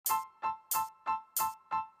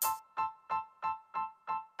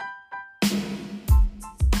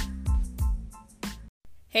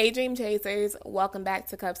Hey Dream Chasers, welcome back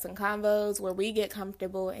to Cups and Convos, where we get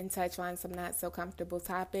comfortable and touch on some not so comfortable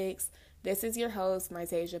topics. This is your host,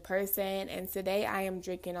 Martasia Person, and today I am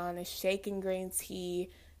drinking on a shaken green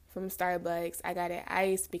tea from Starbucks. I got it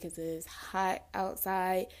iced because it is hot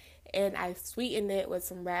outside, and I sweetened it with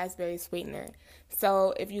some raspberry sweetener.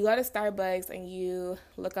 So if you go to Starbucks and you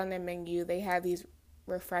look on their menu, they have these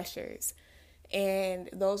refreshers, and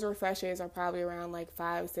those refreshers are probably around like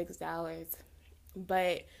 $5-6.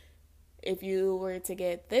 But if you were to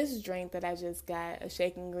get this drink that I just got, a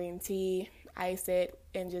shaken green tea, ice it,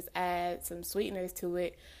 and just add some sweeteners to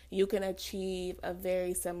it, you can achieve a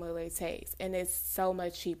very similar taste. And it's so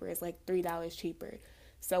much cheaper. It's like $3 cheaper.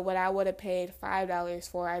 So what I would have paid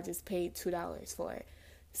 $5 for, I just paid $2 for it.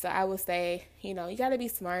 So I would say, you got to be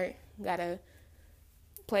smart. You got to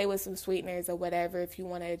play with some sweeteners or whatever if you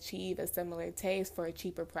want to achieve a similar taste for a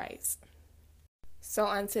cheaper price. So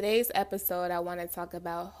on today's episode, I want to talk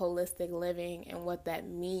about holistic living and what that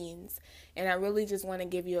means. And I really just want to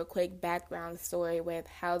give you a quick background story with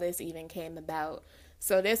how this even came about.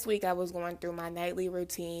 So this week I was going through my nightly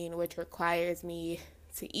routine, which requires me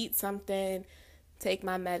to eat something, take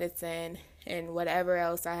my medicine, and whatever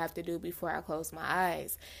else I have to do before I close my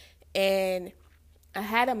eyes. And I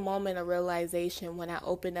had a moment of realization when I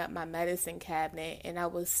opened up my medicine cabinet and I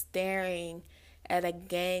was staring at a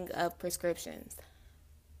gang of prescriptions.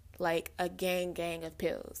 Like a gang of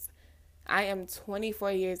pills. I am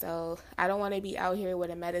 24 years old. I don't want to be out here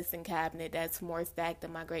with a medicine cabinet that's more stacked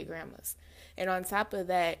than my great grandma's. And on top of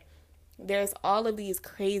that, there's all of these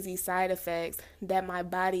crazy side effects that my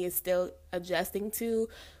body is still adjusting to,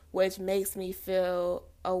 which makes me feel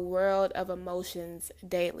a world of emotions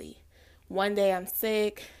daily. One day I'm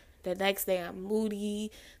sick, the next day I'm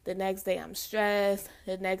moody, the next day I'm stressed,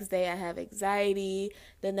 the next day I have anxiety,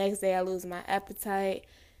 the next day I lose my appetite.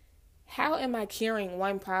 How am I curing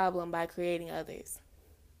one problem by creating others?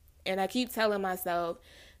 And I keep telling myself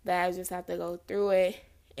that I just have to go through it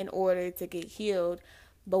in order to get healed.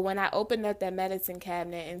 But when I opened up that medicine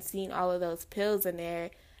cabinet and seen all of those pills in there,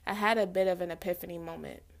 I had a bit of an epiphany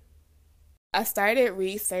moment. I started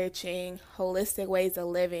researching holistic ways of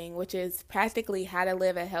living, which is practically how to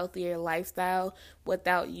live a healthier lifestyle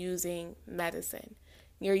without using medicine.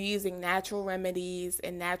 You're using natural remedies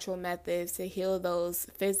and natural methods to heal those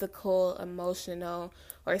physical, emotional,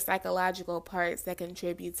 or psychological parts that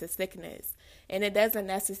contribute to sickness. And it doesn't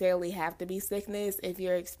necessarily have to be sickness if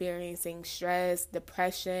you're experiencing stress,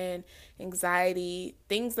 depression, anxiety,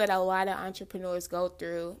 things that a lot of entrepreneurs go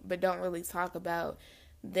through but don't really talk about.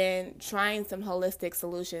 Then trying some holistic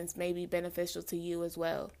solutions may be beneficial to you as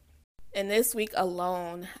well. And this week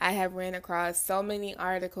alone, I have ran across so many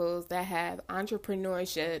articles that have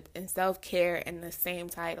entrepreneurship and self-care in the same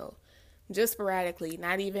title. Just sporadically,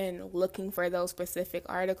 not even looking for those specific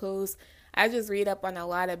articles. I just read up on a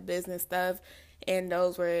lot of business stuff, and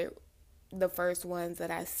those were the first ones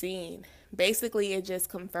that I've seen. Basically, it just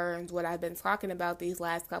confirms what I've been talking about these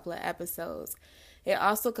last couple of episodes. It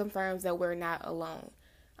also confirms that we're not alone.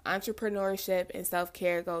 Entrepreneurship and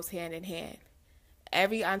self-care goes hand in hand.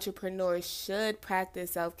 Every entrepreneur should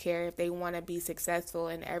practice self-care if they want to be successful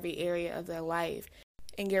in every area of their life.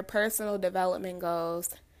 And your personal development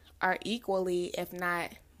goals are equally, if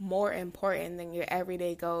not more important than your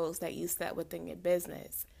everyday goals that you set within your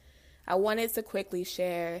business. I wanted to quickly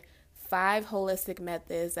share 5 holistic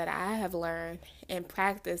methods that I have learned and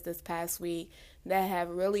practiced this past week that have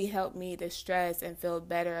really helped me to stress and feel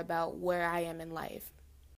better about where I am in life.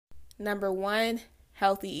 Number 1,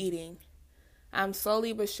 healthy eating. I'm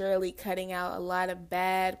slowly but surely cutting out a lot of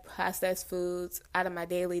bad processed foods out of my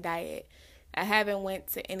daily diet. I haven't went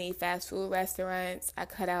to any fast food restaurants. I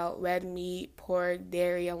cut out red meat, pork,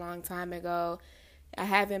 dairy a long time ago. I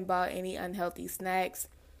haven't bought any unhealthy snacks.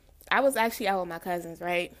 I was actually out with my cousins,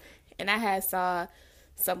 right? And I had saw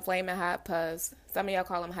some Flamin' Hot Puffs. Some of y'all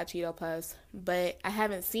call them Hot Cheeto Puffs. But I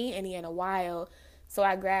haven't seen any in a while. So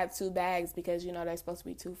I grabbed 2 bags because, they're supposed to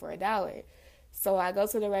be 2 for $1. So I go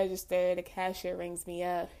to the register, the cashier rings me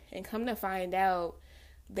up, and come to find out,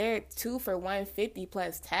 they're 2 for $150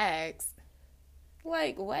 plus tax.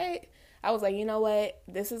 Like, what? I was like, you know what?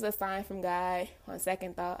 This is a sign from God. On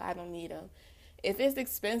second thought, I don't need them. If it's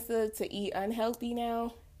expensive to eat unhealthy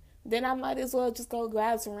now, then I might as well just go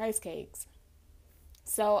grab some rice cakes.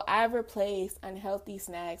 So I've replaced unhealthy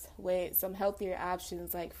snacks with some healthier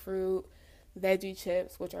options like fruit, veggie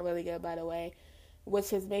chips, which are really good, by the way,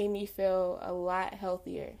 which has made me feel a lot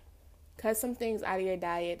healthier. Cut some things out of your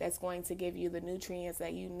diet that's going to give you the nutrients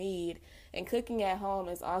that you need. And cooking at home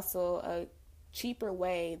is also a cheaper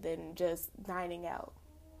way than just dining out.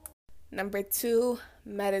 Number 2,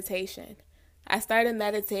 meditation. I started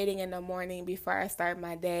meditating in the morning before I start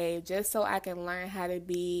my day just so I can learn how to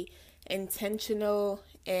be intentional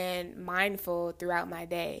and mindful throughout my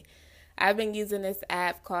day. I've been using this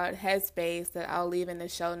app called Headspace that I'll leave in the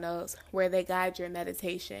show notes where they guide your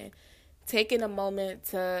meditation. Taking a moment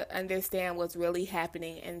to understand what's really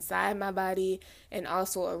happening inside my body and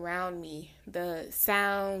also around me. The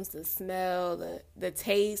sounds, the smell, the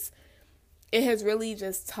taste. It has really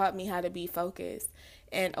just taught me how to be focused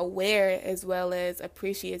and aware as well as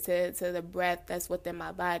appreciative to the breath that's within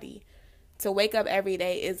my body. To wake up every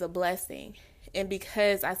day is a blessing. And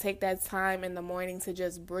because I take that time in the morning to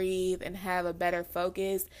just breathe and have a better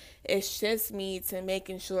focus, it shifts me to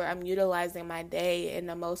making sure I'm utilizing my day in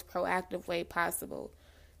the most proactive way possible.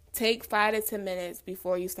 Take 5 to 10 minutes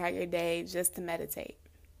before you start your day just to meditate.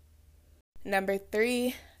 Number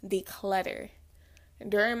 3, declutter.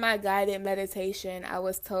 During my guided meditation, I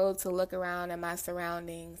was told to look around at my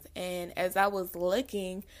surroundings. And as I was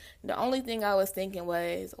looking, the only thing I was thinking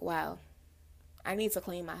was, wow, I need to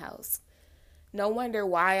clean my house. No wonder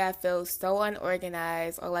why I feel so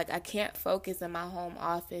unorganized or like I can't focus in my home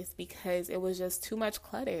office because it was just too much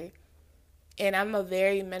clutter. And I'm a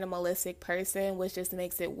very minimalistic person, which just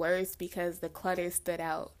makes it worse because the clutter stood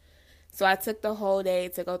out. So I took the whole day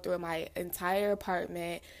to go through my entire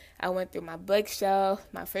apartment. I went through my bookshelf,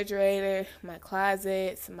 my refrigerator, my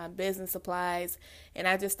closets, my business supplies, and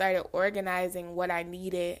I just started organizing what I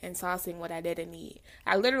needed and tossing what I didn't need.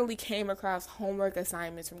 I literally came across homework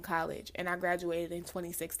assignments from college, and I graduated in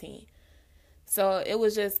 2016. So it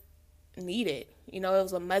was just needed. It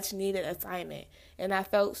was a much needed assignment, and I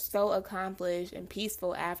felt so accomplished and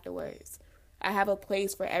peaceful afterwards. I have a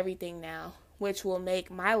place for everything now, which will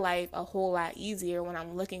make my life a whole lot easier when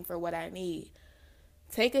I'm looking for what I need.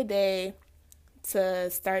 Take a day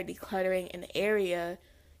to start decluttering an area.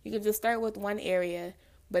 You can just start with one area,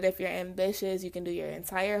 but if you're ambitious, you can do your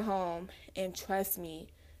entire home, and trust me,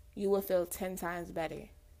 you will feel 10 times better.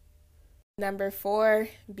 Number 4,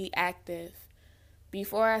 be active.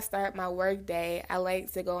 Before I start my work day, I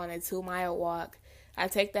like to go on a 2-mile walk. I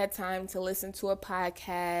take that time to listen to a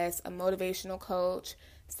podcast, a motivational coach,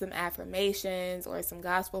 some affirmations, or some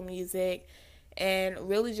gospel music, and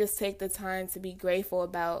really just take the time to be grateful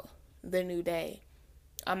about the new day.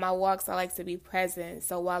 On my walks, I like to be present,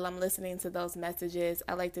 so while I'm listening to those messages,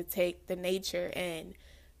 I like to take the nature in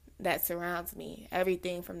that surrounds me.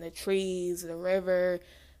 Everything from the trees, the river,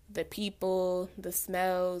 the people, the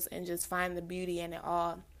smells, and just find the beauty in it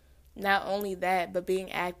all. Not only that, but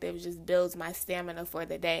being active just builds my stamina for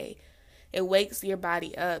the day. It wakes your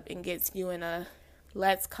body up and gets you in a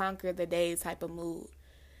let's conquer the day type of mood.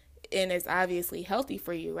 And it's obviously healthy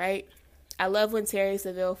for you, right? I love when Terry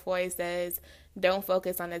Saville Foy says, don't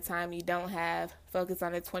focus on the time you don't have, focus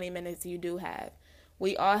on the 20 minutes you do have.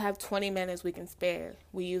 We all have 20 minutes we can spare.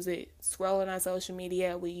 We use it scrolling on social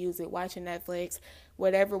media, we use it watching Netflix,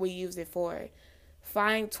 whatever we use it for.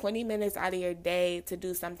 Find 20 minutes out of your day to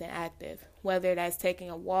do something active, whether that's taking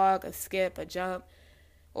a walk, a skip, a jump,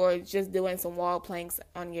 or just doing some wall planks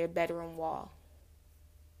on your bedroom wall.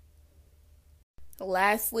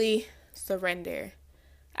 Lastly, surrender.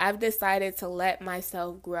 I've decided to let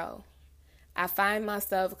myself grow. I find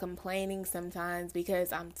myself complaining sometimes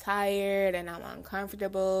because I'm tired and I'm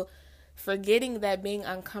uncomfortable, forgetting that being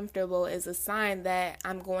uncomfortable is a sign that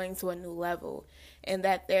I'm going to a new level and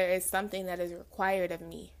that there is something that is required of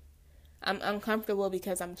me. I'm uncomfortable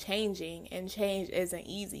because I'm changing, and change isn't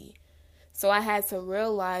easy. So I had to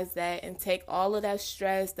realize that and take all of that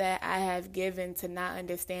stress that I have given to not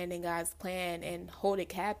understanding God's plan and hold it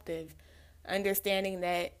captive. Understanding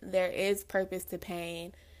that there is purpose to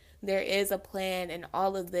pain, there is a plan, and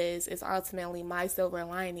all of this is ultimately my silver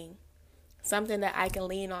lining. Something that I can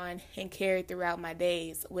lean on and carry throughout my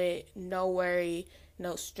days with no worry,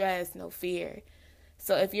 no stress, no fear.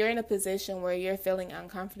 So if you're in a position where you're feeling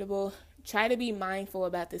uncomfortable, try to be mindful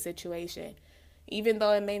about the situation. Even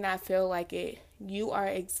though it may not feel like it, you are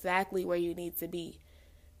exactly where you need to be.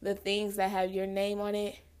 The things that have your name on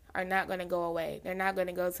it are not going to go away. They're not going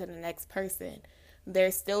to go to the next person.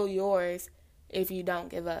 They're still yours if you don't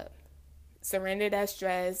give up. Surrender that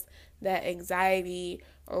stress, that anxiety,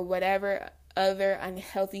 or whatever other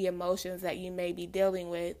unhealthy emotions that you may be dealing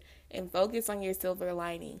with, and focus on your silver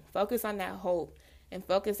lining. Focus on that hope, and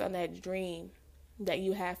focus on that dream that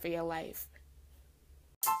you have for your life.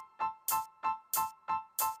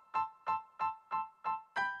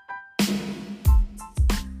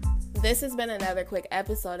 This has been another quick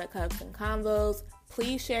episode of Cups and Convos.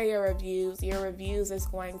 Please share your reviews. Your reviews is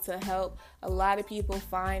going to help a lot of people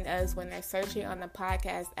find us when they're searching on the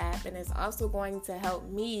podcast app, and it's also going to help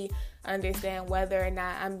me understand whether or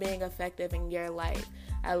not I'm being effective in your life.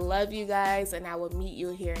 I love you guys, and I will meet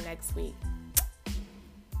you here next week.